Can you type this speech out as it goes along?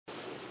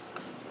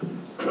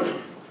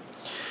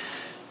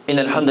إن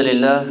الحمد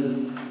لله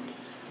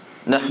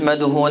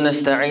نحمده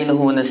ونستعينه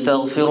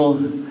ونستغفره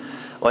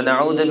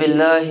ونعوذ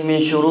بالله من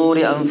شرور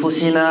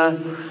أنفسنا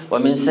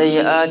ومن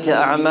سيئات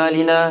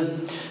أعمالنا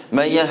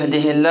من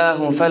يهده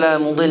الله فلا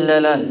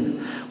مضل له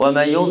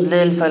ومن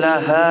يضلل فلا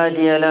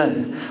هادي له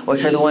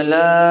وأشهد أن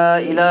لا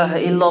إله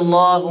إلا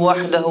الله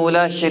وحده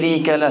لا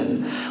شريك له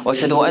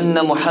وأشهد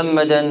أن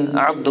محمدا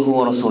عبده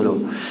ورسوله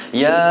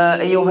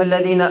يا أيها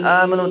الذين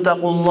آمنوا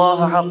اتقوا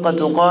الله حق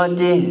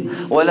تقاته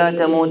ولا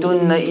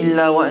تموتن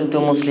إلا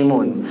وأنتم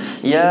مسلمون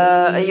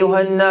يا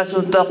أيها الناس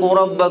اتقوا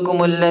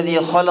ربكم الذي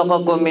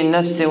خلقكم من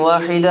نفس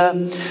واحدة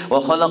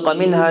وخلق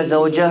منها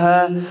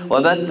زوجها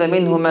وبث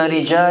منهما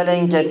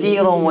رجالا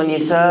كثيرا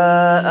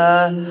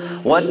ونساء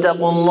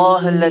واتقوا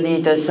الله الذي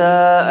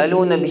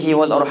تساءلون به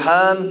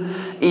والأرحام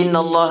إن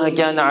الله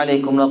كان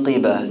عليكم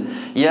رقيبا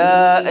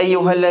يا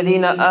أيها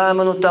الذين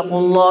آمنوا اتقوا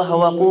الله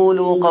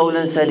وقولوا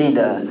قولا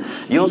سديدا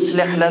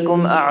يصلح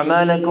لكم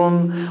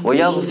أعمالكم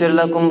ويغفر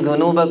لكم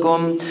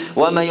ذنوبكم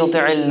ومن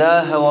يطع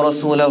الله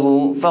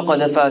ورسوله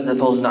فقد فاز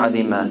فوزا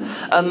عظيما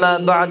أما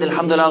بعد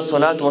الحمد لله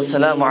والصلاة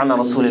والسلام على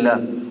رسول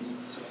الله.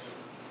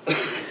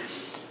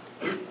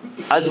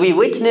 As we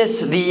witness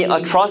the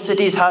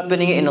atrocities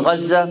happening in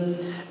Gaza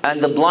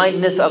and the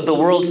blindness of the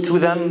world to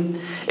them,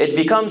 it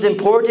becomes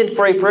important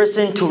for a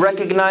person to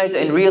recognize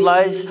and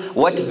realize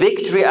what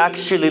victory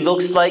actually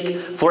looks like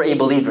for a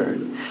believer.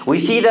 We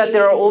see that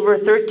there are over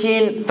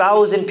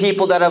 13,000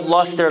 people that have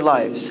lost their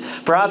lives,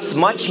 perhaps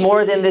much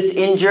more than this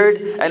injured,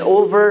 and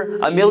over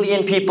 1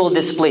 million people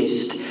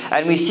displaced.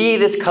 And we see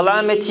this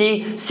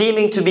calamity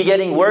seeming to be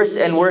getting worse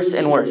and worse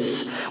and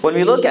worse. When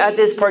we look at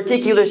this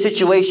particular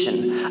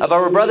situation of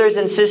our brothers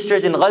and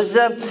sisters in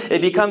Gaza,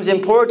 it becomes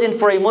important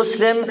for a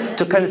Muslim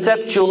to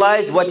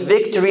conceptualize what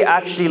victory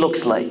actually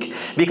looks like.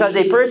 Because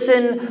a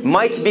person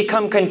might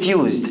become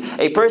confused,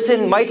 a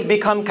person might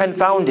become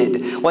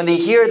confounded when they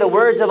hear the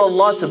words of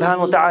Allah subhanahu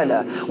wa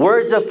ta'ala,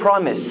 words of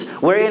promise,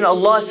 wherein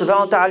Allah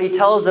subhanahu wa ta'ala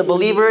tells the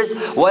believers,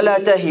 وَلَا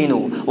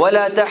تَهِنُوا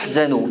وَلَا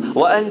تَحْزَنُوا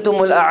وَأَنْتُمُ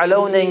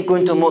الْأَعْلَوْنَ إِن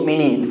كُنتُم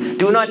مُؤْمِنِينَ.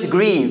 Do not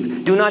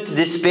grieve, do not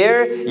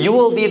despair, you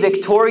will be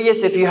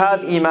victorious if you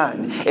have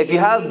iman. If you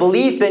have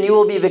belief, then you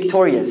will be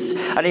victorious.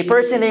 And a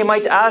person, they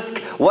might ask,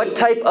 what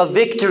type of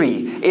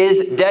victory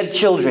is dead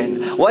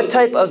children? What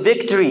type of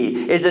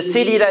victory is a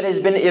city that has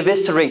been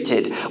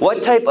eviscerated?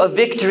 What type of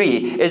victory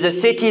is a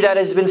city that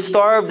has been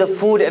starved of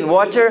food and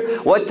water?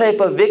 What type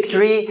of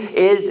victory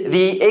is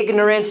the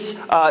ignorance,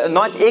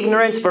 not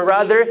ignorance, but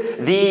rather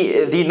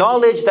the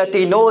knowledge that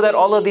they know that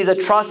all of these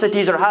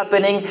atrocities are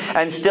happening,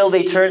 and still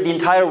they turn the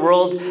entire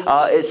world,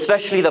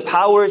 especially the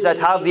powers that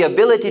have the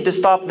ability to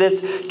stop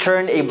this,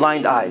 turn a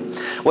blind eye.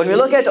 When we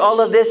look at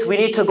all of this, we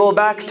need to go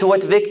back to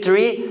what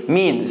victory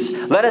means.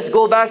 Let us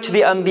go back to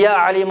the Anbiya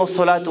alayhimus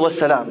salatu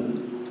wassalam.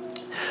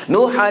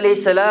 Nuh alayhi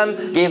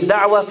salam gave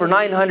da'wah for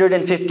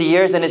 950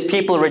 years and his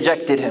people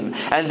rejected him.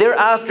 And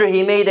thereafter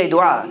he made a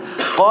dua.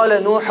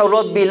 قَالَ نُوحُ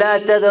رَبِّ لَا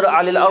تَذَرْ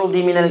عَلَى الْأَرْضِ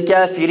مِنَ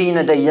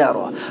الْكَافِرِينَ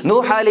دَيَّارًا.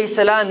 Nuh alayhi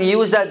salam, he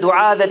used that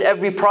dua that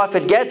every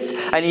prophet gets,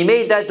 and he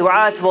made that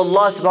dua to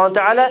Allah subhanahu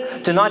wa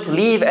ta'ala to not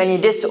leave any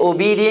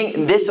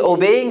disobeying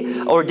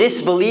or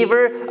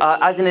disbeliever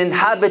as an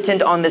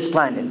inhabitant on this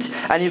planet.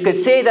 And you could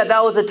say that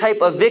that was a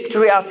type of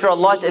victory after a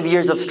lot of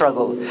years of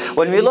struggle.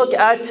 When we look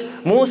at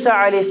Musa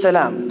alayhi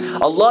salam,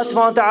 Allah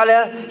subhanahu wa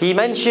ta'ala, He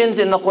mentions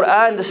in the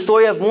Quran the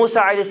story of Musa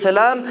alayhi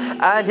salam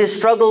and his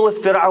struggle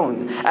with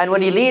Fir'aun. And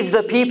when he leads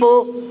the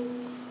people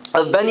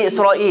of Bani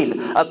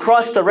Israel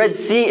across the Red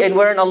Sea, and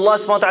wherein Allah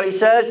subhanahu wa ta'ala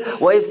says,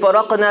 وَإِذْ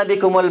فَرَقْنَا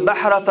بِكُمُ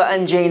الْبَحْرَ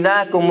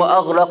فَأَنْجَيْنَاكُمْ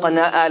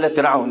وَأَغْرَقْنَا آلَ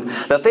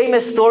فِرْعَوْنَ. The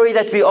famous story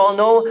that we all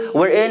know,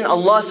 wherein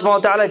Allah subhanahu wa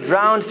ta'ala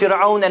drowned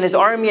Fir'aun and his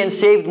army and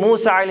saved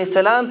Musa alayhi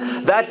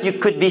salam, that you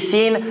could be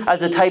seen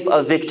as a type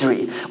of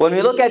victory. When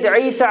we look at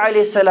Isa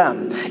alayhi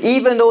salam,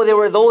 even though there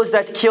were those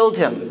that killed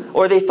him,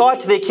 or they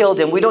thought they killed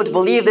him, we don't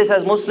believe this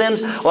as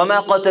Muslims,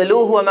 وَمَا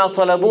قَتَلُوهُ وَمَا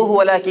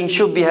صَلَبُوهُ وَلَكِنْ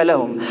شُبِّهَ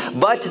لَهُمْ.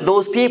 But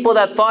those people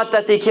that thought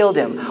that they killed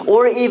him,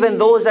 or even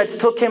those that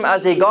took him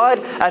as a god,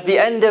 at the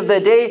end of the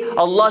day,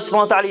 Allah subhanahu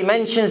wa ta'ala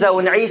mentions that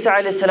when Isa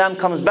alayhi salam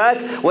comes back,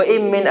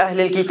 وَإِن مِّنْ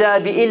أَهْلِ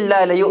الْكِتَابِ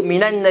إِلَّا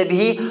لَيُؤْمِنَنَّ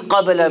بِهِ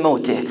قَبْلَ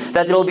مَوْتِهِ.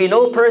 That there will be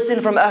no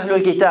person from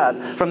Ahlul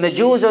Kitab, from the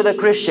Jews or the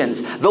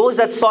Christians, those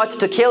that sought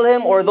to kill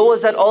him, or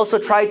those that also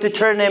tried to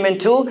turn him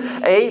into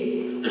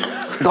a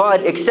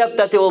God, except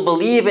that they will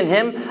believe in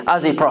him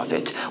as a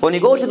prophet. When you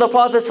go to the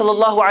Prophet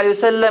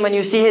ﷺ and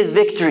you see his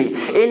victory,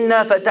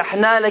 إِنَّا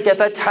فَتَحْنَا لَكَ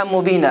فَتْحًا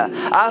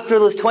مُبِينًا. After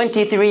those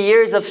 23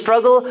 years of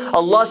struggle,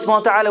 Allah subhanahu wa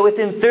ta'ala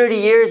within 30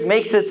 years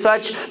makes it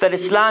such that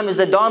Islam is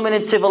the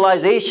dominant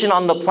civilization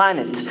on the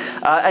planet.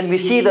 And we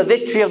see the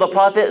victory of the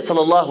Prophet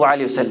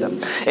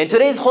ﷺ. In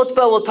today's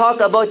khutbah, we'll talk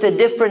about a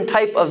different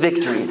type of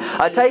victory.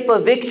 A type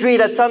of victory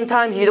that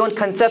sometimes you don't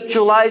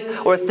conceptualize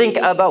or think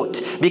about.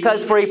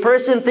 Because for a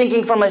person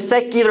thinking from a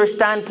secular secular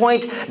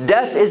standpoint,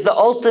 death is the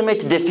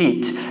ultimate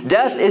defeat.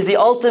 Death is the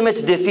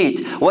ultimate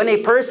defeat. When a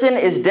person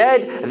is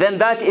dead, then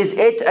that is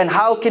it, and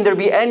how can there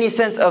be any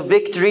sense of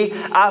victory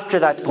after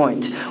that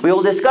point? We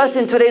will discuss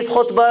in today's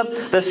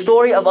khutbah the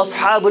story of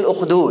Ashab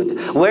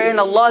al-Ukhdud, wherein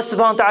Allah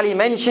subhanahu wa ta'ala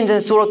mentions in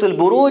Surah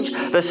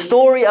Al-Buruj the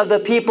story of the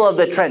people of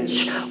the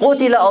trench.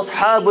 قُتِلَ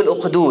أَصْحَابُ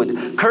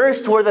الْأُخْدُودِ.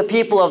 Cursed were the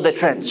people of the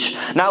trench.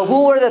 Now,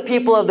 who were the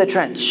people of the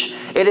trench?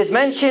 It is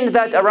mentioned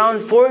that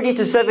around 40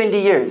 to 70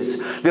 years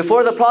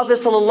before the Prophet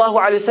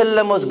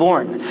ﷺ was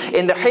born,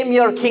 in the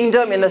Himyar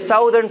kingdom in the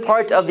southern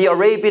part of the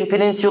Arabian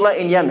Peninsula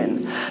in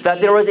Yemen,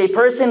 that there was a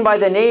person by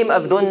the name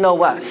of Dhun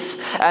Nawas.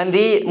 And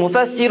the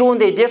Mufassirun,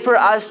 they differ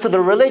as to the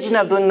religion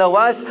of Dhun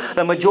Nawas.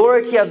 The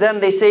majority of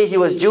them, they say he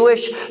was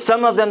Jewish.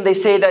 Some of them, they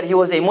say that he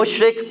was a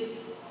mushrik,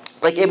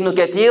 like Ibn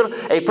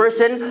Kathir, a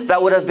person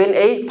that would have been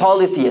a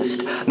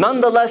polytheist.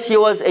 Nonetheless, he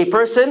was a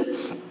person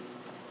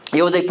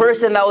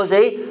that was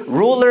a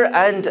ruler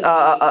and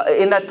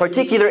in that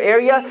particular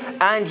area,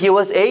 and he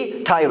was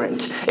a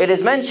tyrant. It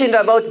is mentioned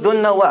about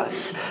Dhun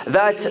Nawas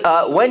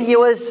that when he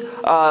was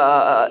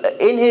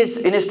in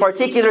his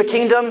particular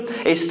kingdom,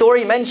 a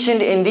story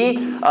mentioned in the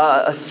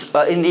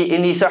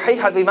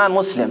Sahih of Imam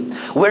Muslim,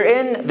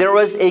 wherein there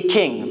was a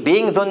king,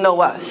 being Dhun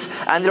Nawas,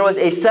 and there was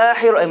a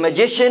sahir, a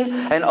magician,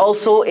 and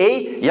also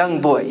a young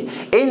boy.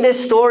 In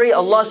this story,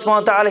 Allah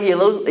subhanahu wa ta'ala,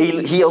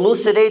 he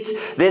elucidates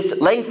this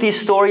lengthy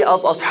story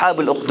of Ashab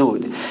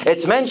al-Ukhdud.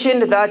 It's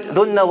mentioned that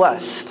Dhun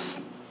Nawas,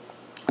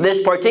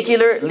 this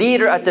particular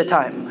leader at the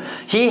time,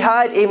 he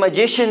had a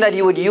magician that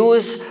he would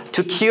use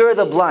to cure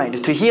the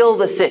blind, to heal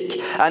the sick.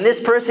 And this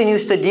person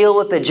used to deal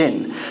with the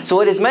jinn.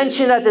 So it is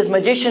mentioned that this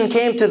magician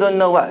came to Dhun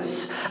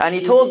Nawas, and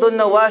he told Dhun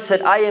Nawas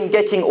that I am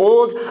getting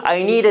old,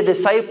 I need a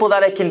disciple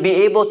that I can be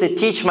able to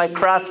teach my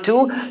craft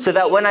to, so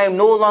that when I am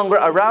no longer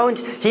around,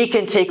 he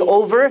can take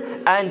over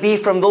and be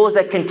from those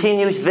that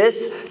continues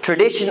this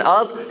tradition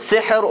of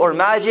sihr or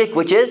magic,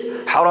 which is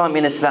haram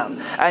in Islam.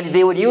 And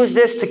they would use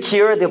this to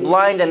cure the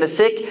blind and the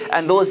sick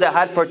and those that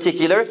had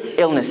particular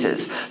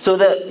illnesses. So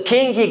the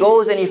king, he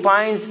goes and he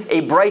finds a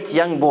bright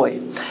young boy.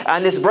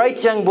 And this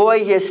bright young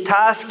boy, he is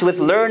tasked with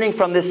learning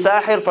from this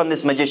sahir, from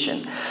this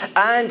magician.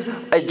 And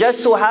it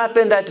just so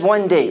happened that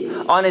one day,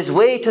 on his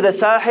way to the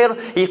sahir,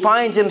 he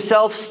finds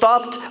himself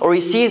stopped, or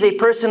he sees a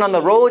person on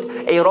the road,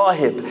 a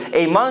rahib,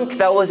 a monk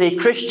that was a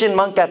Christian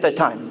monk at the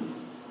time.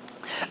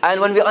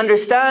 And when we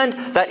understand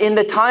that in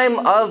the time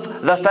of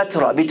the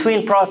Fatra,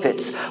 between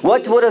prophets,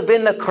 what would have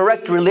been the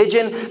correct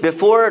religion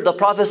before the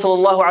Prophet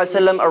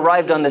ﷺ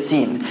arrived on the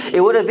scene? It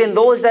would have been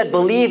those that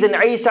believed in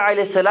Isa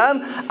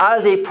ﷺ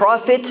as a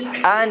prophet,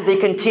 and they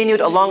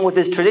continued along with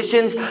his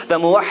traditions, the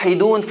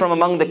Muwahhidun from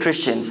among the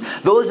Christians.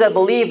 Those that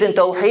believed in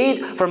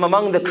Tawheed from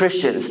among the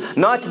Christians.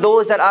 Not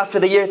those that after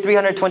the year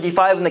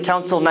 325 in the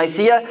Council of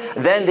Nicaea,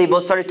 then they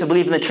both started to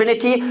believe in the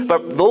Trinity,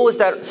 but those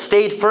that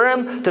stayed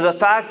firm to the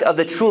fact of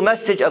the true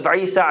message of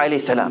Isa alayhi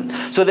salam.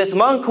 So this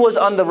monk who was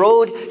on the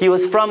road, he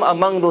was from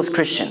among those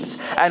Christians.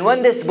 And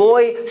when this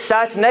boy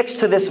sat next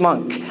to this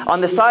monk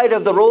on the side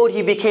of the road,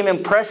 he became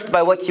impressed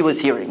by what he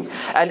was hearing.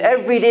 And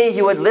every day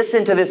he would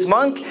listen to this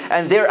monk,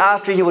 and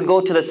thereafter he would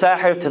go to the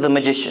sahir, to the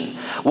magician.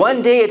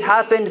 One day it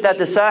happened that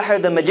the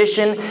sahir, the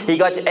magician, he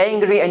got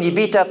angry and he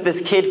beat up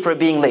this kid for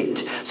being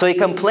late. So he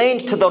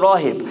complained to the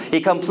rahib, he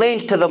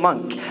complained to the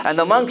monk. And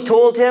the monk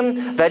told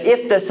him that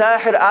if the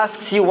sahir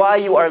asks you why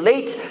you are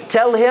late,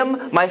 tell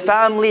him my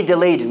family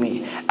delayed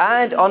me,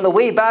 and on the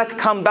way back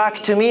come back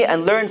to me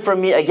and learn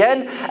from me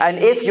again. And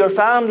if your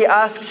family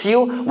asks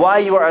you why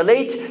you are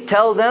late,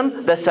 tell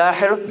them the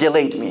sahir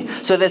delayed me.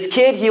 So this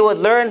kid, he would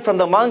learn from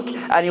the monk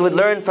and he would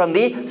learn from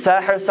the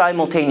sahir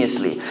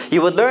simultaneously. He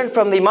would learn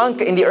from the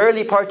monk in the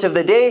early part of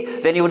the day,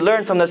 then he would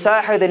learn from the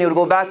sahir, then he would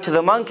go back to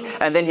the monk,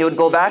 and then he would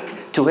go back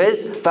to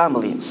his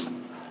family.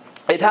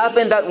 It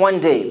happened that one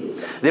day,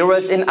 there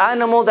was an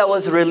animal that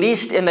was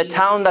released in the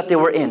town that they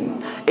were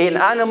in. An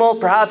animal,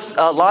 perhaps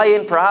a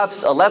lion,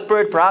 perhaps a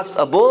leopard, perhaps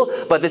a bull,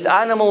 but this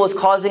animal was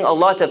causing a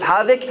lot of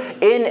havoc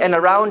in and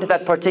around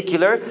that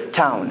particular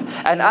town.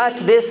 And at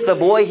this, the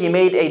boy, he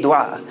made a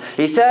dua.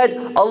 He said,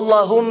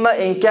 Allahumma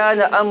in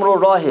kana amru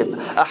rahib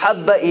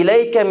ahabba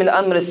ilayka min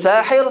amr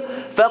as-sahir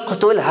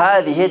faqtul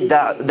hadhihi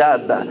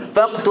dabba.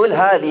 Faqtul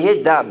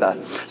hadhihi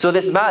dabba. So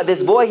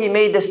this boy, he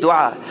made this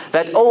dua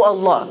that, oh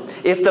Allah,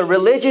 if the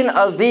religion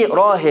of the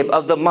rahib,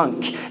 of the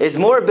monk, is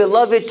more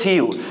beloved to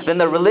you than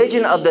the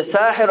religion of the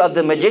sahir, of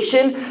the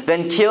magician,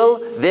 then kill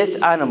this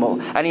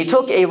animal. And he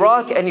took a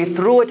rock and he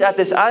threw it at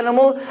this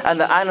animal, and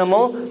the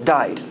animal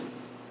died.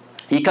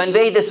 He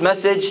conveyed this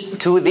message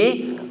to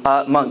the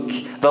monk,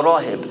 the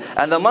rahib.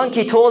 And the monk,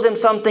 he told him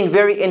something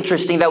very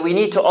interesting that we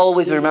need to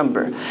always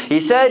remember. He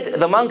said,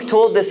 the monk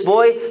told this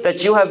boy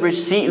that you have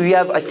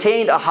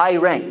attained a high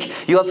rank.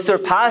 You have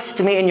surpassed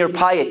me in your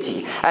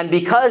piety. And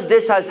because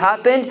this has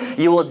happened,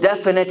 you will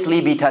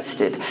definitely be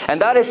tested. And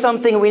that is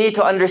something we need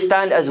to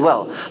understand as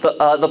well.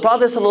 The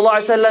Prophet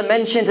ﷺ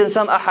mentions in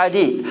some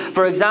ahadith.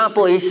 For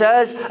example, he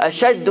says,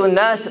 أَشَدُّ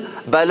النَّاسِ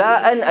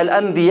بَلَاءً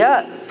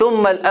الْأَنْبِيَاء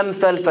ثُمَّ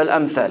الْأَمْثَلْ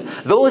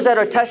فَالْأَمْثَلْ. Those that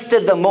are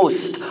tested the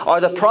most are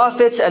the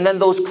prophets, and then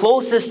those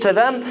closest to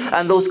them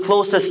and those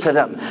closest to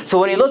them. So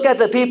when you look at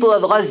the people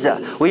of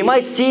Gaza, we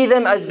might see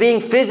them as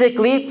being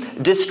physically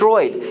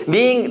destroyed,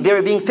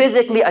 they're being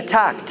physically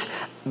attacked,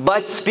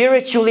 but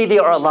spiritually they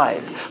are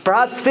alive.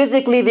 Perhaps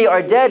physically they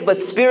are dead, but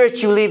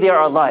spiritually they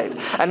are alive.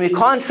 And we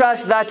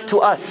contrast that to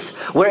us,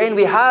 wherein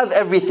we have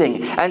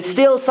everything, and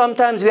still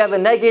sometimes we have a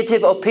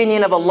negative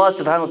opinion of Allah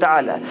subhanahu wa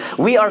ta'ala.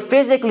 We are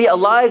physically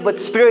alive, but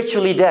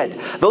spiritually dead.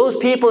 Those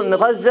people in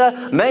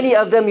Gaza, many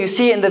of them you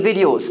see in the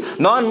videos,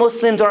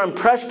 non-Muslims are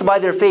impressed by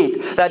their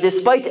faith, that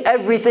despite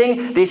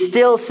everything, they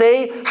still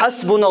say,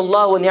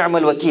 Hasbunallah wa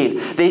ni'mal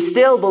wakeel. They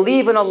still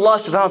believe in Allah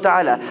subhanahu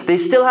wa ta'ala. They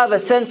still have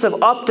a sense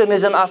of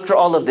optimism after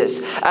all of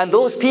this. And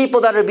those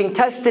people that are being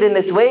tested in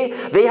this way,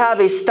 they have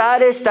a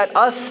status that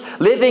us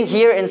living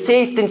here in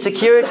safety and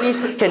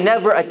security can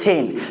never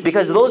attain.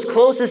 Because those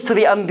closest to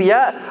the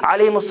Anbiya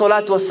alayhimu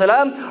salatu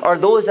wassalam are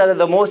those that are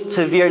the most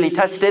severely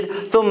tested.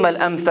 ثُمَّ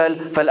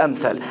الْأَمْثَلْ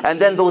فَالْأَمْثَلْ.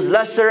 And then those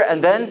lesser,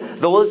 and then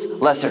those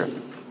lesser.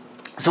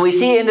 So we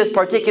see in this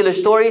particular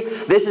story,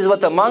 this is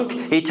what the monk,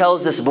 he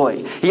tells this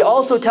boy. He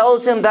also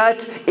tells him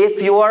that if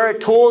you are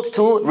told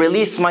to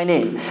release my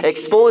name,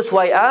 expose who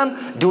I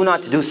am, do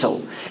not do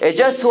so. It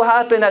just so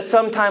happened that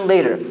sometime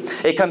later,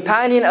 a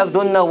companion of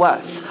Dhun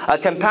Nawas, a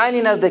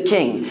companion of the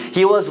king,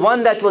 he was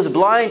one that was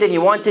blind and he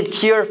wanted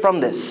cure from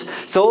this.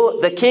 So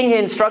the king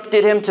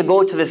instructed him to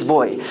go to this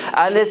boy.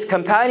 And this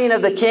companion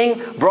of the king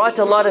brought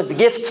a lot of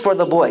gifts for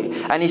the boy.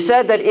 And he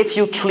said that if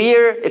you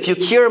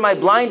cure my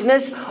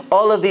blindness,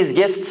 all of these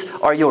gifts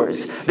are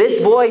yours. This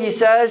boy, he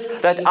says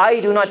that I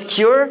do not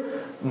cure,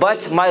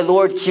 but my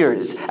Lord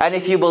cures. And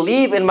if you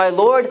believe in my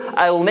Lord,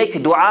 I will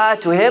make dua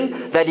to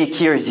him that he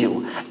cures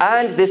you.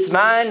 And this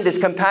man, this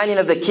companion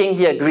of the king,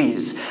 he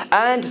agrees.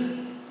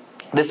 And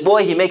this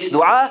boy, he makes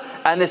dua,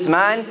 and this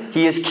man,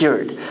 he is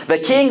cured. The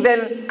king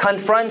then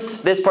confronts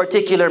this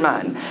particular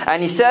man,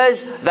 and he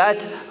says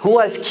that, who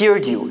has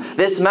cured you?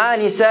 This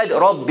man, he said,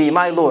 Rabbi,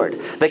 my Lord.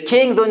 The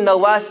king Dhun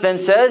Nawas then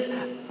says,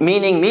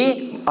 meaning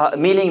me,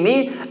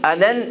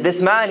 and then this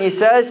man, he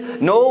says,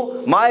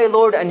 no, my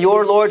Lord and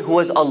your Lord, who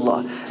is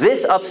Allah.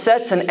 This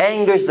upsets and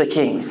angers the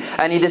king,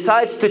 and he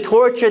decides to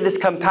torture this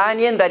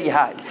companion that he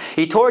had.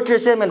 He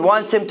tortures him and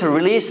wants him to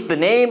release the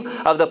name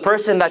of the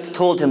person that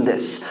told him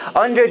this.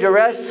 Under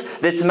duress,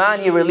 this man,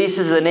 he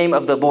releases the name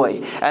of the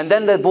boy, and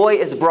then the boy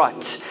is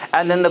brought,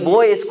 and then the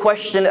boy is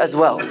questioned as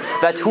well,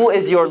 that who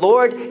is your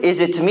Lord? Is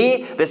it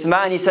me? This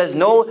man, he says,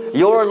 no,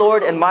 your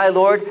Lord and my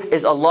Lord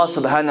is Allah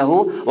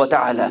subhanahu wa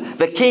ta'ala.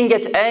 The king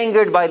gets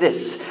angered by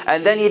this,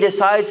 and then he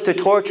decides to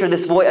torture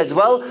this boy as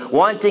well,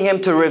 wanting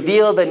him to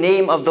reveal the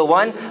name of the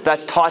one that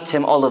taught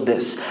him all of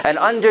this. And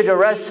under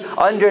duress,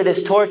 under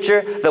this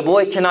torture, the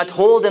boy cannot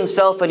hold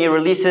himself, and he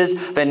releases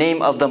the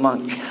name of the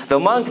monk. The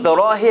monk, the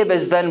rahib,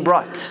 is then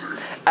brought,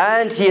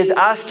 and he is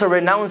asked to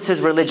renounce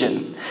his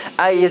religion.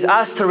 He is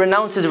asked to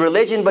renounce his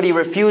religion, but he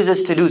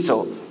refuses to do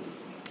so.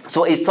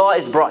 So a saw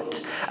is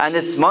brought, and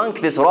this monk,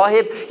 this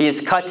rahib, he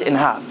is cut in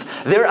half.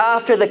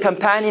 Thereafter, the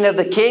companion of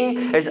the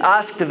king is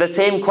asked the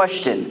same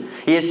question.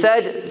 He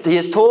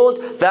is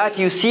told that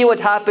you see what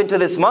happened to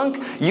this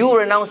monk, you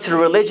renounced your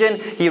religion,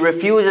 he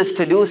refuses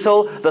to do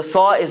so, the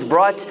saw is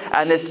brought,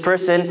 and this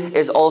person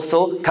is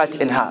also cut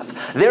in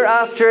half.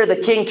 Thereafter, the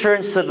king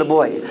turns to the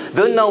boy.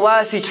 Dhun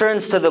Nawas, he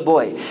turns to the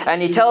boy,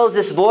 and he tells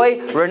this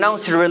boy,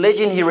 renounce your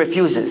religion, he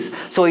refuses.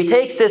 So he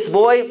takes this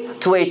boy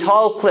to a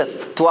tall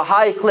cliff, to a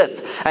high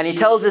cliff, and he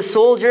tells his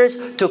soldiers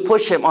to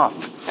push him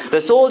off.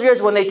 The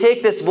soldiers, when they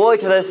take this boy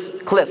to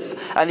this cliff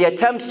and they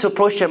attempt to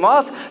push him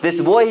off,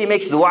 this boy, he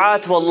makes dua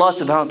to Allah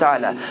subhanahu wa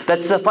ta'ala,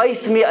 that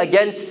suffice me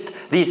against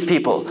these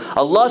people.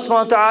 Allah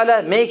subhanahu wa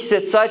ta'ala makes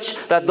it such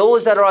that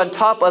those that are on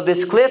top of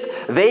this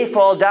cliff, they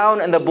fall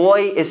down, and the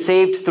boy is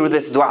saved through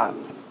this dua.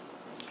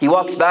 He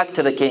walks back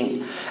to the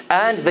king,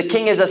 and the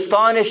king is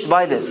astonished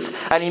by this,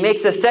 and he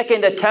makes a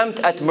second attempt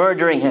at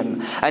murdering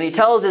him. And he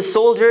tells his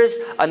soldiers,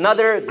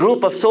 another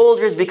group of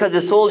soldiers, because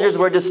the soldiers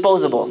were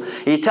disposable,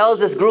 he tells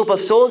this group of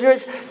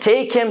soldiers,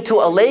 take him to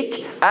a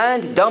lake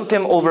and dump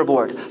him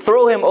overboard,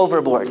 throw him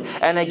overboard.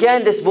 And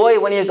again, this boy,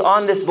 when he is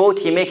on this boat,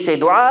 he makes a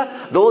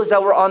dua. Those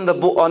that were on the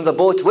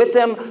boat with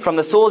him from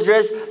the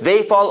soldiers,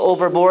 they fall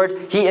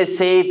overboard. He is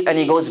saved, and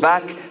he goes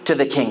back to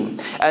the king.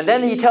 And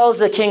then he tells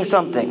the king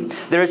something.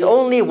 There is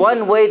only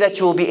one way that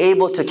you will be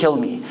able to kill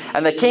me.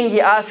 And the king,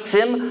 he asks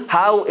him,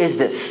 how is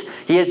this?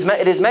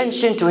 It is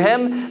mentioned to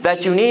him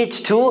that you need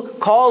to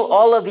call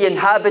all of the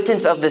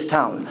inhabitants of this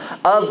town,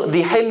 of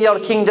the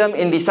Himyar kingdom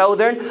in the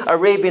southern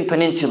Arabian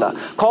Peninsula.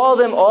 Call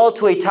them all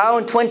to a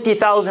town,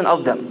 20,000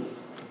 of them,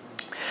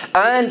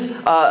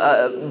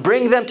 and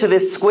bring them to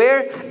this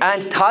square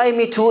and tie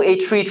me to a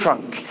tree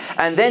trunk.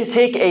 And then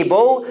take a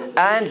bow,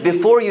 and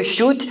before you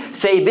shoot,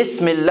 say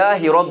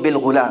Bismillahi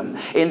Rabbil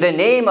Ghulam. In the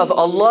name of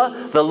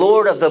Allah, the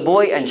Lord of the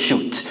boy, and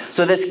shoot.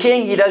 So this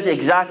king, he does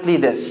exactly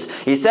this.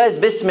 He says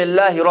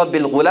Bismillahi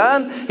Rabbil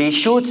Ghulam, he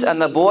shoots,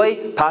 and the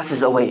boy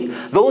passes away.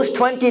 Those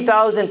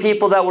 20,000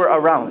 people that were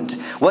around,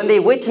 when they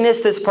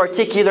witnessed this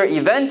particular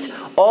event,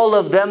 all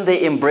of them,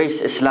 they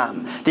embraced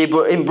Islam. They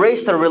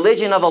embraced the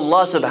religion of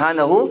Allah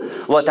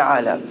subhanahu wa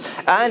ta'ala.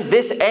 And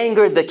this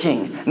angered the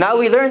king. Now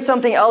we learn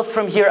something else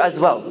from here as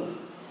well.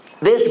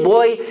 This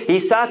boy, he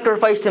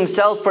sacrificed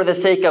himself for the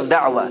sake of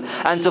da'wah.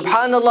 And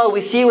subhanAllah, we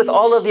see with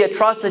all of the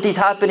atrocities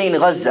happening in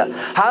Gaza,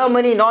 how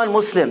many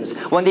non-Muslims,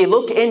 when they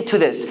look into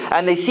this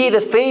and they see the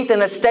faith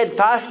and the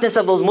steadfastness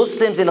of those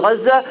Muslims in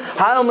Gaza,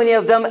 how many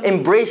of them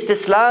embraced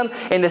Islam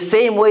in the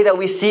same way that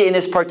we see in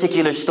this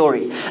particular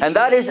story. And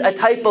that is a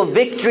type of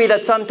victory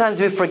that sometimes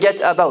we forget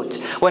about.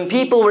 When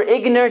people were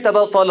ignorant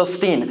about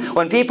Palestine,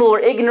 when people were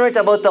ignorant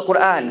about the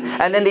Quran,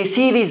 and then they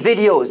see these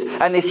videos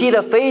and they see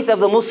the faith of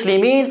the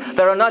Muslimin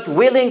that are not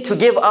willing to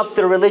give up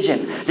their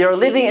religion. They are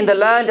living in the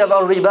land of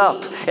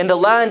al-ribat, in the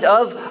land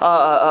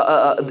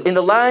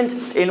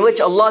in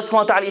which Allah subhanahu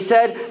wa ta'ala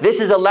said, this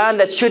is a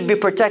land that should be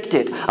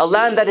protected, a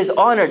land that is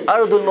honored,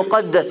 ardul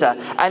muqaddasa,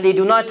 and they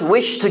do not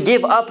wish to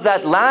give up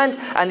that land,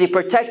 and they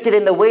protect it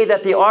in the way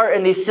that they are,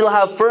 and they still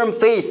have firm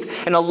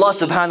faith in Allah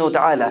subhanahu wa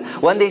ta'ala.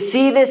 When they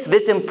see this,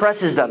 this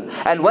impresses them,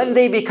 and when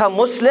they become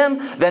Muslim,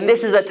 then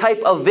this is a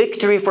type of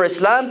victory for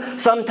Islam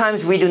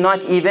sometimes we do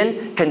not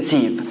even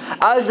conceive.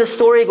 As the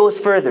story goes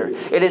further,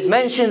 it is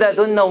mentioned that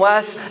Dhun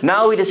Nawas,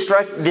 now he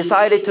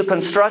decided to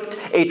construct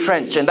a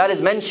trench, and that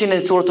is mentioned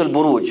in Surah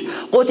Al-Buruj.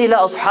 قُتِلَ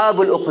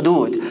أَصْحَابُ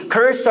الْأُخْدُودِ.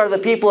 Cursed are the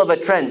people of a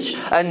trench.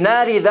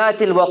 النَّارِ ذَاتِ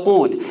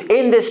الْوَقُودِ.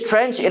 In this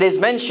trench, it is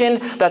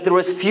mentioned that there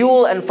was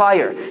fuel and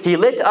fire. He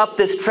lit up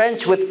this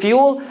trench with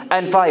fuel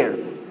and fire.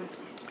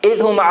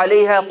 إِذْهُمْ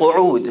عَلَيْهَا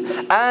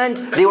قُعُودٌ. And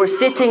they were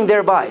sitting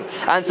thereby.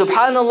 And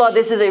subhanAllah,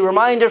 this is a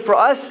reminder for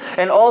us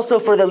and also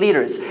for the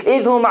leaders.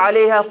 إِذْهُمْ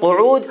عَلَيْهَا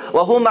قُعُودٌ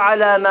وَهُمْ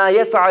عَلَى مَا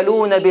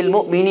يَفْعَلُونَ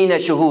بِالْمُؤْمِنِينَ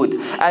شُهُودٌ.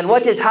 And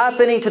what is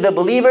happening to the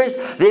believers,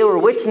 they were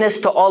witness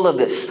to all of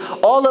this.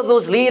 All of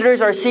those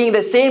leaders are seeing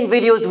the same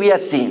videos we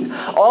have seen.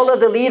 All of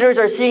the leaders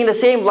are seeing the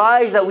same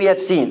lies that we have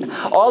seen.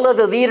 All of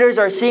the leaders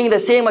are seeing the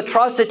same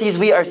atrocities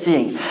we are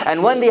seeing.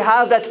 And when they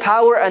have that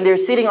power and they're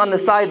sitting on the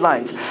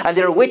sidelines and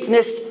they're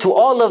witness to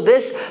all of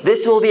this,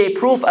 this will be a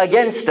proof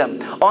against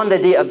them on the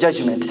Day of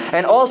Judgment.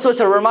 And also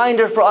it's a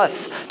reminder for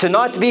us to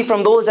not be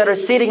from those that are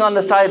sitting on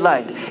the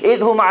sideline.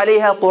 إِذْهُمْ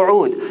عَلَيْهَا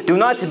قُعُودٌ. Do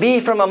not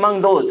be from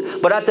among those,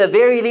 but at the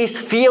very least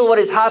feel what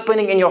is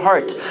happening in your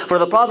heart. For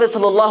the Prophet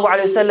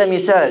ﷺ, he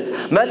says,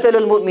 مَثَلُ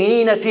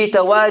الْمُؤْمِنِينَ فِي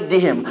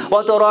تَوَادِّهِمْ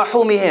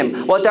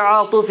وَتَرَاحُمِهِمْ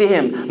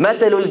وَتَعَاطُفِهِمْ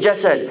مَثَلُ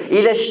الْجَسَدِ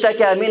إِذَا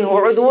اشْتَكَى مِنْهُ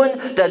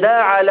عُدْوٌ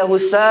تَدَاعَى لَهُ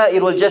سَائِرُ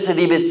الْجَسَدِ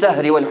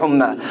بِالسَّهْرِ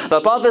وَالْحُمَّى. The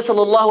Prophet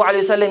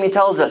ﷺ, he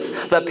tells us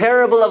the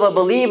parable of a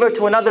believer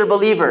to another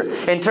believer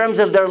in terms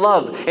of their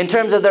love, in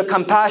terms of their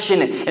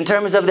compassion, in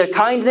terms of their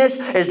kindness,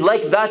 is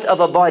like that of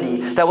a body.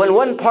 That when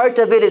one part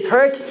of it is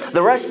hurt,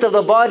 the rest of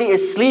the body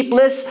is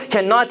sleepless,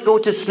 cannot go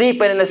to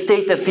sleep, and in a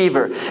state of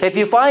fever. If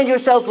you find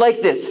yourself like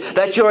this,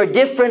 that you are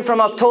different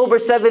from October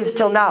 7th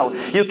till now,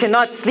 you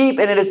cannot sleep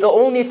and it is the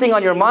only thing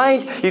on your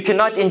mind, you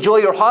cannot enjoy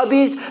your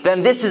hobbies,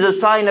 then this is a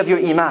sign of your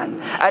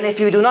iman. And if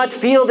you do not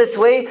feel this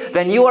way,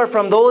 then you are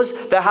from those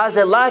that has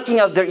a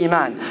lacking of their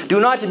iman. Do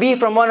not be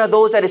from one of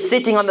those that is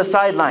sitting on the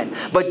sideline,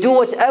 but do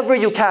whatever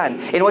you can,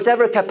 in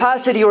whatever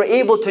capacity you are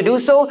able to do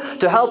so,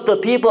 to help the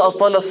people of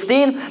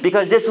Palestine,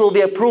 because this will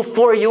be a proof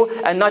for you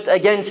and not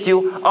against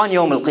you on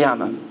Yawm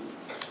al-Qiyamah.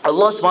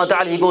 Allah subhanahu wa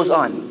ta'ala, he goes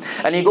on.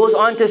 And he goes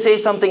on to say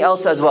something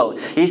else as well.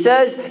 He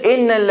says,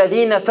 إِنَّ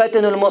الَّذِينَ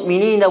فَتَنُوا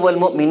الْمُؤْمِنِينَ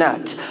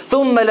وَالْمُؤْمِنَاتِ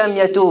ثُمَّ لَمْ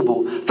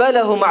يَتُوبُوا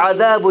فَلَهُمْ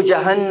عَذَابُ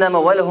جَهَنَّمَ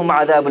وَلَهُمْ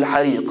عَذَابُ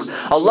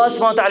الْحَرِيقِ. Allah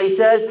subhanahu wa ta'ala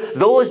says,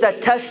 those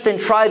that test and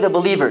try the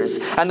believers.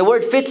 And the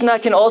word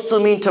fitna can also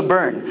mean to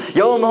burn.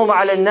 يَوْمَهُمْ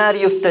عَلَى النَّارِ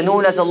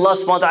يُفْتَنُونَ, as Allah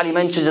subhanahu wa ta'ala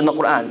mentions in the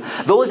Quran.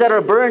 Those that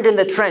are burned in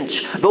the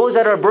trench, those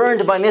that are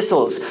burned by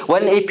missiles.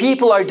 When a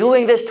people are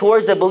doing this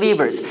towards the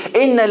believers,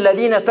 إِنَّ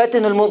الَّذِينَ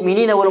فَتَنُوا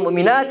الْمُؤْمِنِينَ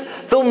وَالْمُؤْمِنَاتِ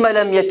ثُمَّ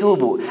لَمْ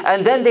يَتُوبُوا,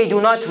 and then they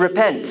do not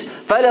repent.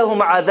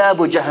 فَلَهُمْ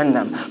عَذَابُ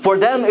جَهَنَّمْ. For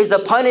them is the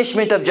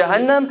punishment of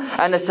Jahannam,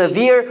 and a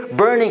severe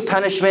burning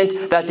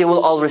punishment that they will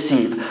all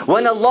receive.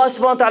 When Allah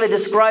subhanahu wa ta'ala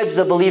describes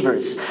the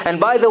believers, and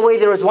by the way,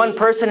 there is one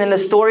person in the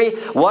story,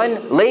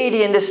 one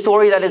lady in this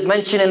story that is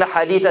mentioned in the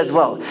hadith as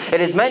well.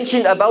 It is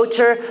mentioned about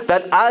her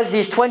that as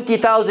these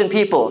 20,000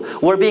 people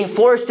were being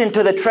forced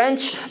into the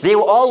trench, they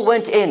all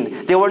went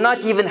in. They were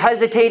not even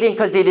hesitating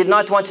because they did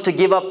not want to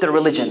give up their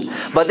religion.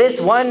 But this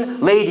one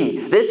lady,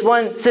 this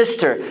one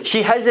sister,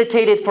 she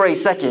hesitated for a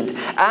second,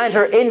 and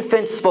her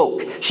infant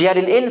spoke. She had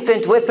an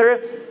infant with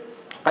her,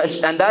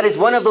 and that is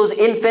one of those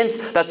infants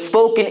that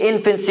spoke in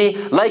infancy,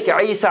 like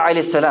Isa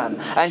alayhi salam.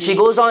 And she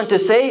goes on to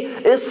say,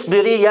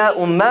 "Isbiri ya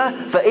umma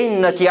fa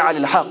innaki ala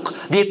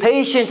al-haq." Be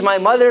patient, my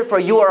mother, for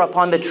you are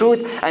upon the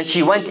truth. And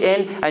she went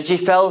in and she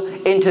fell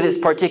into this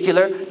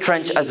particular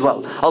trench as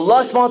well.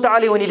 Allah subhanahu wa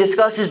ta'ala, when He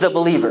discusses the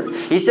believer,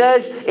 He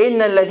says, إِنَّ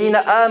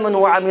الَّذِينَ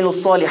آمَنُوا وَعَمِلُوا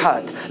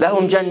الصَّالِحَاتِ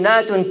لَهُمْ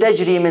جَنَّاتٌ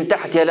تَجْرِي مِنْ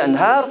تَحْتِهَا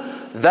الْأَنْهَارُ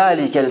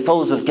ذَلِكَ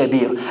الْفَوْزُ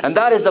الْكَبِيرُ. And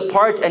that is the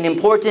part and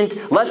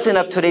important lesson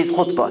of today's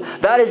khutbah.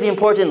 That is the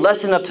important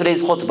lesson of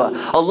today's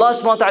khutbah. Allah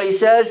subhanahu wa ta'ala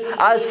says,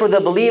 as for the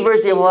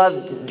believers, they will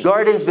have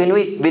gardens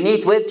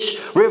beneath which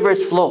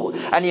rivers flow.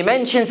 And He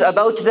mentions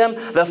about them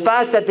the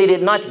fact that they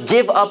did not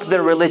give up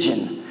their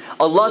religion.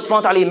 Allah subhanahu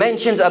wa ta'ala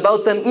mentions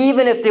about them,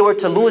 even if they were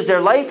to lose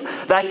their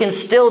life, that can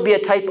still be a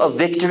type of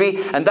victory.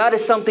 And that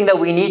is something that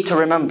we need to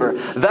remember.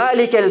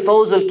 ذَلِكَ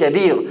الْفَوْزُ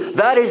الْكَبِيرُ.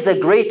 That is the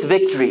great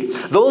victory.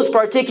 Those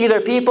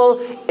particular people,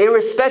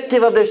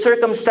 irrespective of their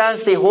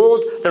circumstance, they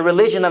hold the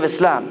religion of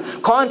Islam.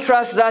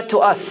 Contrast that to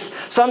us.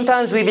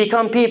 Sometimes we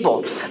become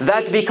people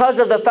that, because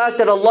of the fact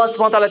that Allah subhanahu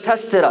wa ta'ala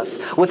tested us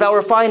with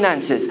our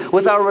finances,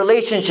 with our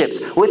relationships,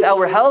 with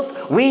our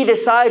health, we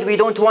decide we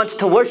don't want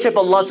to worship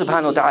Allah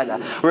subhanahu wa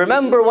ta'ala.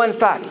 Remember one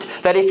fact,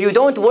 that if you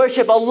don't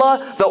worship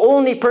Allah, the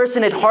only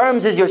person it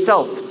harms is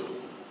yourself.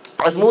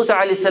 As Musa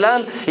alayhi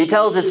salam, he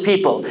tells his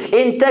people,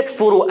 إِن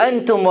تَكْفُرُوا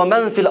أَنْتُمْ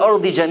وَمَنْ فِي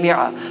الْأَرْضِ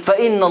جَمِيعًا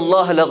فَإِنَّ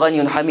اللَّهَ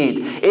لَغَنِيٌّ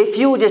حَمِيدٌ. If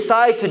you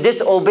decide to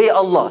disobey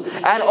Allah,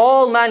 and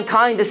all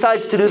mankind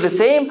decides to do the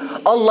same,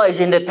 Allah is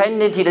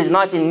independent, He is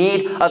not in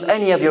need of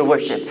any of your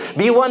worship.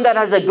 Be one that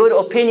has a good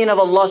opinion of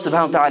Allah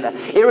subhanahu wa ta'ala,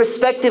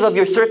 irrespective of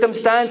your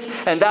circumstance,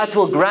 and that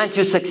will grant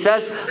you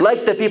success.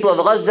 Like the people of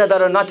Gaza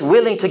that are not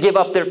willing to give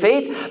up their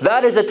faith,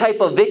 that is a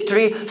type of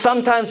victory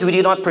sometimes we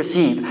do not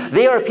perceive.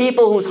 They are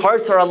people whose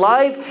hearts are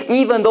alive,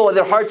 even though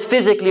their hearts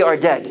physically are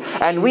dead.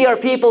 And we are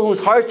people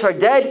whose hearts are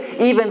dead,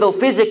 even though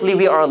physically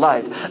we are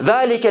alive.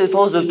 ذَلِكَ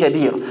الْفَوْزُ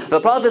الْكَبِيرُ.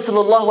 The Prophet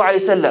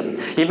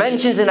ﷺ, he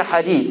mentions in a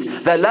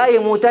hadith that لَا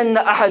يَمُوتَنَّ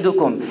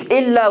أَحَدُكُمْ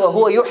إِلَّا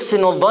وَهُوَ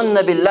يُحْسِنُ الظَّنَّ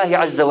بِاللَّهِ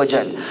عَزَّ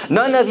وَجَلَّ.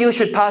 None of you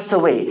should pass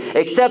away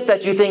except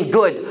that you think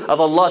good of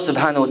Allah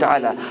subhanahu wa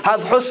ta'ala. Have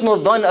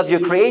husnul dhann of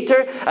your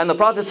Creator. And the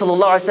Prophet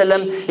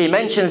ﷺ, he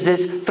mentions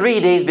this 3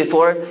 days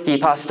before he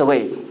passed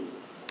away.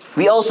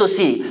 We also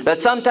see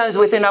that sometimes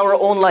within our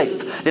own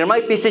life, there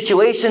might be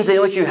situations in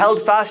which you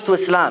held fast to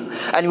Islam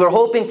and you were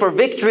hoping for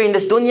victory in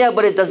this dunya,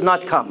 but it does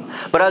not come.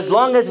 But as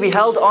long as we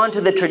held on to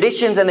the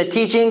traditions and the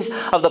teachings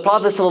of the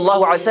Prophet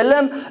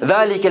ﷺ,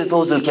 ذَلِكَ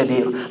الْفَوْزُ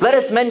الْكَبِيرُ. Let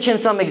us mention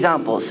some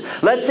examples.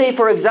 Let's say,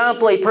 for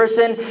example, a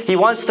person, he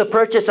wants to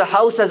purchase a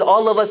house as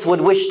all of us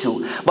would wish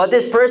to. But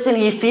this person,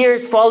 he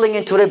fears falling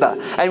into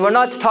riba. And we're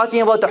not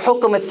talking about the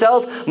hukum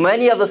itself.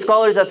 Many of the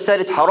scholars have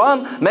said it's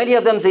haram. Many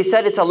of them, they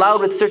said it's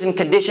allowed with certain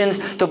conditions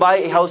to buy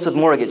a house with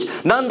mortgage.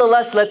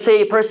 Nonetheless, let's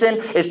say a person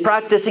is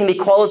practicing the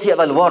quality of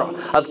al-wara,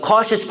 of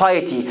cautious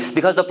piety,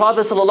 because the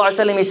Prophet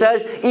ﷺ, he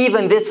says,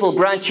 even this will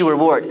grant you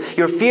reward.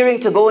 You're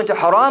fearing to go into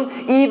haram,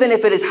 even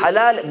if it is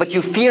halal, but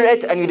you fear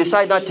it and you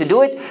decide not to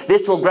do it,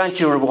 this will grant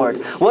you reward.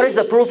 What is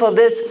the proof of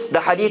this? The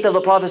hadith of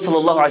the Prophet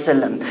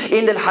ﷺ.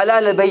 إِنَّ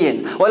الْحَلَالَ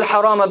بَيِّنْ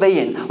وَالْحَرَامَ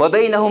بَيِّنْ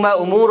وَبَيْنَهُمَا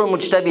أُمُورٌ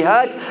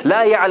مُجْتَبِهَاتٌ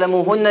لَا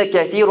يَعْلَمُهُنَّ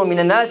كَثِيرٌ مِنَ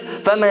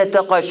النَّاسِ فَمَنِ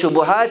اتَّقَى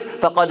الشُّبُهَاتِ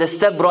فَقَدْ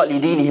استبرأ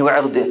لِدِينِهِ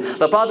وَعِرْضِهِ.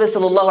 The Prophet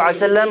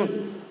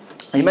ﷺ,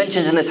 he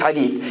mentions in this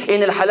hadith,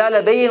 إِنَّ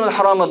الْحَلَالَ بَيِّنْ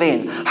وَالْحَرَامَ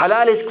بَيِّنْ.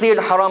 Halal is clear,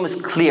 haram is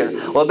clear.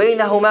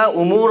 وَبَيْنَهُمَا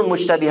أُمُورٌ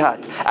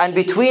مُجْتَبِهَاتٌ. And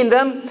between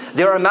them,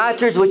 there are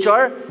matters which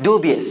are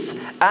dubious.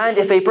 And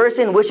if a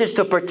person wishes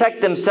to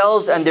protect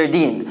themselves and their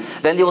deen,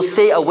 then they will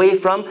stay away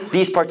from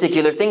these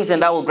particular things,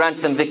 and that will grant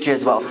them victory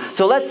as well.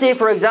 So let's say,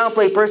 for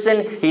example, a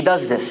person, he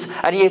does this,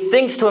 and he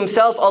thinks to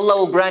himself, Allah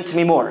will grant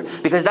me more.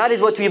 Because that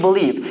is what we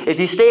believe. If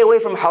you stay away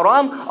from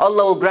haram,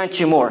 Allah will grant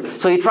you more.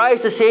 So he tries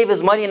to save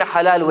his money in a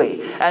halal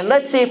way. And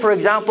let's say, for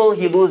example,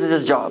 he loses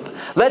his job.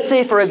 Let's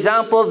say, for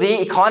example,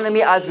 the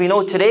economy as we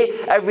know today,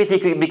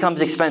 everything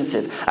becomes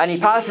expensive. And he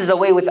passes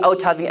away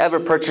without having ever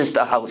purchased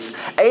a house.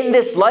 In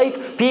this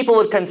life, people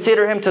would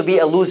consider him to be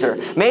a loser.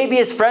 Maybe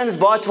his friends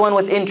bought one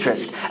with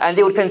interest, and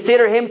they would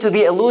consider him to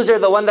be a loser,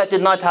 the one that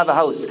did not have a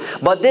house.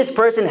 But this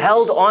person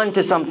held on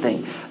to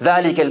something.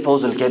 ذَلِكَ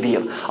الْفَوْزُ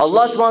الْكَبِيرُ.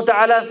 Allah subhanahu wa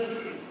ta'ala,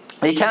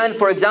 He can,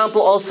 for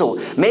example, also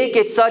make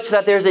it such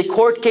that there's a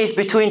court case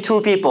between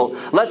two people.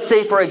 Let's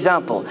say, for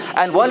example,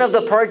 and one of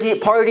the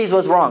parties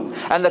was wrong,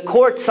 and the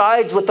court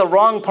sides with the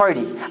wrong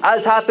party.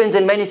 As happens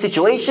in many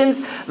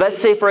situations, let's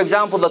say, for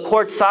example, the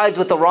court sides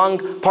with the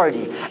wrong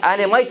party.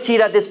 And it might see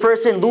that this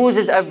person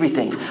loses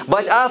everything.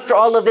 But after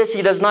all of this,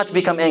 he does not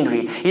become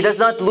angry. He does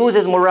not lose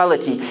his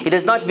morality. He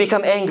does not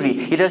become angry.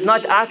 He does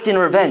not act in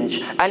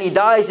revenge. And he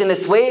dies in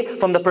this way.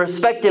 From the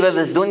perspective of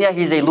this dunya,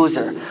 he's a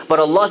loser. But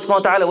Allah subhanahu wa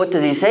ta'ala, what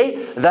does He say?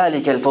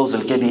 ذَلِكَ الْفَوْزُ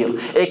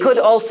الْكَبِيرُ. It could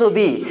also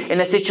be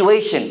in a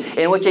situation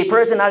in which a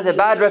person has a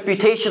bad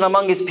reputation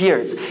among his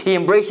peers. He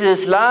embraces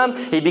Islam,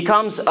 he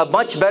becomes a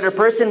much better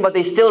person, but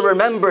they still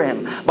remember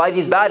him by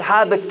these bad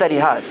habits that he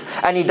has.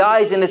 And he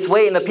dies in this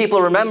way, and the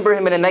people remember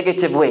him in a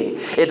negative way.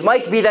 It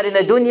might be that in the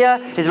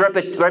dunya, his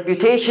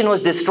reputation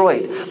was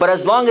destroyed. But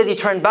as long as he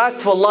turned back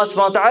to Allah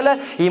subhanahu wa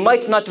ta'ala, he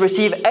might not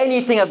receive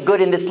anything of good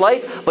in this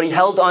life, but he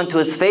held on to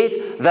his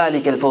faith.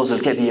 ذَلِكَ الْفَوْزُ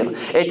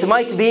الْكَبِيرُ. It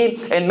might be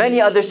in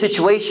many other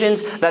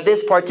situations that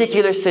this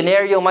particular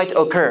scenario might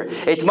occur.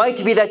 It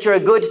might be that you're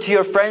good to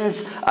your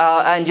friends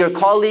and your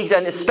colleagues,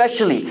 and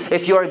especially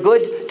if you are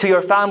good to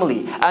your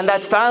family, and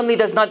that family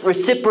does not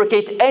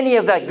reciprocate any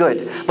of that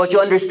good, but you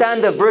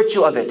understand the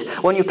virtue of it.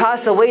 When you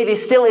pass away, they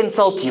still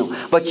insult you,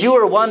 but you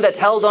are one that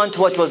held on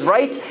to what was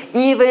right,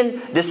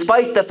 even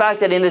despite the fact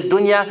that in this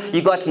dunya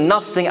you got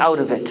nothing out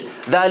of it.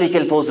 ذَلِكَ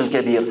الْفَوْزُ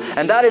الْكَبِيرُ.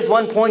 And that is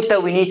one point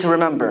that we need to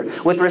remember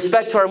with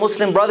respect to our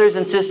Muslim brothers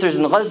and sisters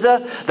in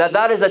Gaza,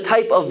 that is a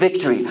type of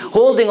victory.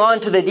 Holding on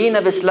to the deen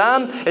of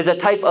Islam is a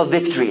type of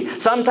victory.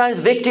 Sometimes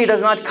victory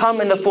does not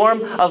come in the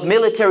form of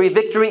military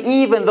victory,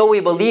 even though we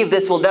believe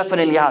this will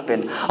definitely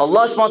happen.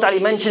 Allah subhanahu wa ta'ala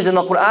mentions in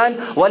the Quran,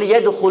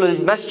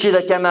 وَلِيَدْخُلُ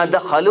الْمَسْجِدَ كَمَا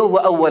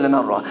دَخَلُوهُ أَوَّلَ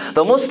مَرَّةٍ.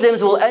 The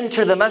Muslims will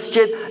enter the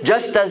masjid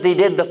just as they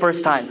did the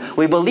first time.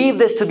 We believe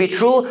this to be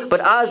true,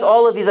 but as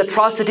all of these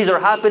atrocities are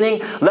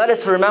happening, let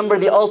us remember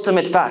the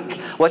ultimate fact.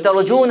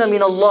 وَتَرْجُونَ مِنَ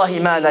اللَّهِ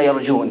مَا لَا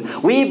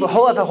يَرْجُونَ. We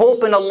have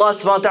hope in Allah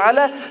subhanahu wa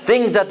ta'ala,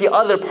 things that the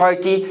other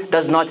party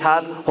does not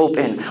have hope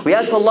in. We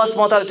ask Allah subhanahu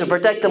wa ta'ala to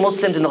protect the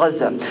Muslims in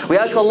Gaza. We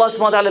ask Allah subhanahu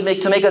wa ta'ala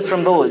to make us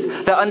from those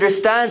that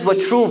understands what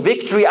true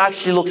victory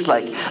actually looks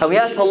like. And we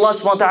ask Allah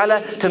subhanahu wa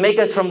ta'ala to make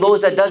us from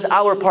those that does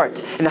our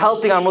part in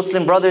helping our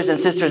Muslim brothers and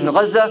sisters in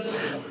Gaza.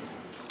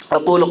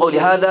 أقول قولي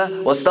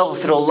هذا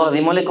واستغفر الله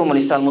لي ولكم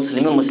ولسائر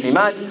المسلمين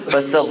والمسلمات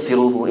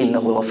فاستغفروه إنه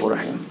غفور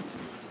رحيم.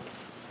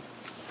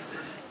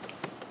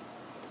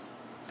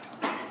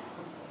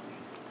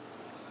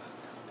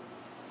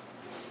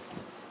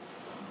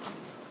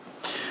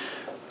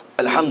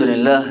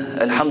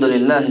 الحمد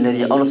لله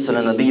الذي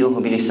أرسل نبيه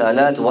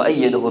برسالات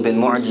وأيده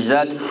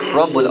بالمعجزات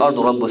رب الأرض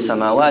رب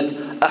السماوات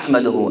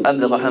أحمده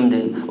أبلغ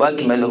حمد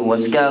وأكمله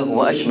وأزكاه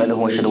وأشمله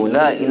وأشهد أن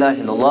لا إله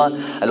إلا الله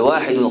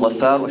الواحد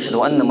الغفار وأشهد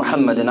أن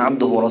محمدا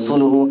عبده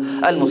ورسوله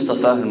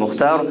المصطفى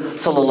المختار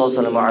صلى الله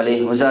وسلم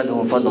عليه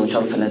وزاده فضلا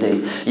وشرفا لديه.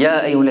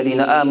 يا أيها الذين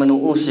آمنوا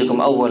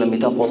أوصيكم أولا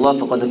بتقوى الله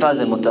فقد فاز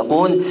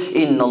المتقون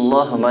إن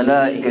الله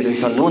ملائكته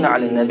يصلون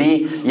على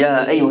النبي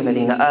يا أيها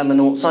الذين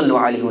آمنوا صلوا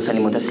عليه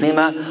وسلموا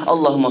تسليما.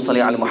 اللهم صل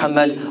على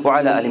محمد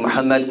وعلى آل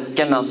محمد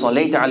كما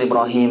صليت على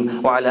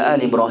إبراهيم وعلى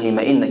آل إبراهيم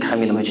إنك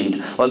حميد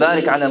مجيد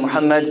وبارك على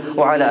محمد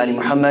وعلى آل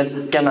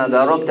محمد كما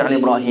باركت على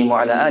إبراهيم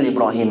وعلى آل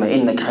إبراهيم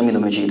إنك حميد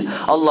مجيد.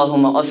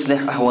 اللهم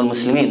أصلح أحوال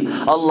المسلمين،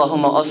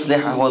 اللهم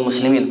أصلح أحوال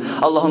المسلمين،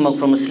 اللهم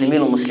اغفر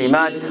المسلمين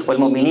والمسلمات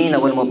والمؤمنين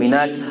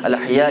والمؤمنات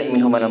الأحياء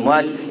منهم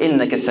الأموات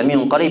إنك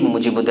سميع قريب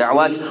مجيب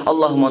الدعوات.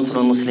 اللهم انصر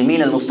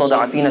المسلمين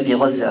المستضعفين في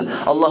غزة،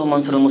 اللهم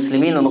انصر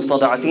المسلمين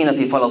المستضعفين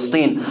في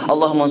فلسطين،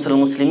 اللهم انصر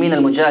المسلمين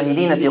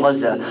المجاهدين في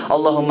غزة،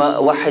 اللهم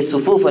وحد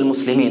صفوف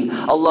المسلمين،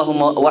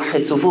 اللهم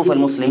وحد صفوف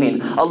المسلمين،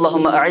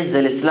 اللهم أعز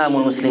الإسلام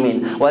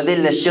والمسلمين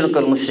وذل الشرك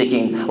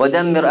والمشركين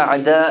ودمر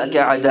أعداءك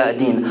أعداء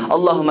الدين.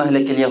 اللهم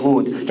اهلك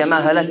اليهود كما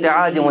هلكت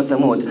عاد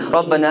وثمود.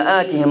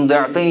 ربنا آتهم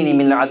ضعفين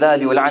من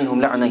العذاب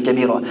ولعنهم لعنا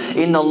كبيرا.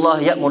 إن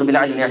الله يأمر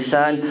بالعدل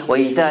والإحسان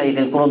وإيتاء ذي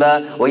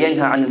القربى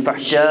وينهى عن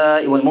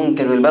الفحشاء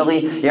والمنكر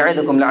والبغي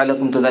يعظكم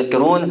لعلكم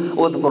تذكرون.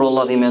 اذكروا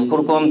الله العظيم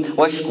يذكركم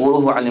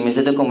واشكروه على ما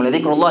يزدكم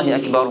ولذكر الله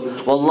أكبر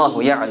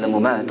والله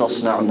يعلم ما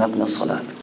تصنعون. أقم الصلاة.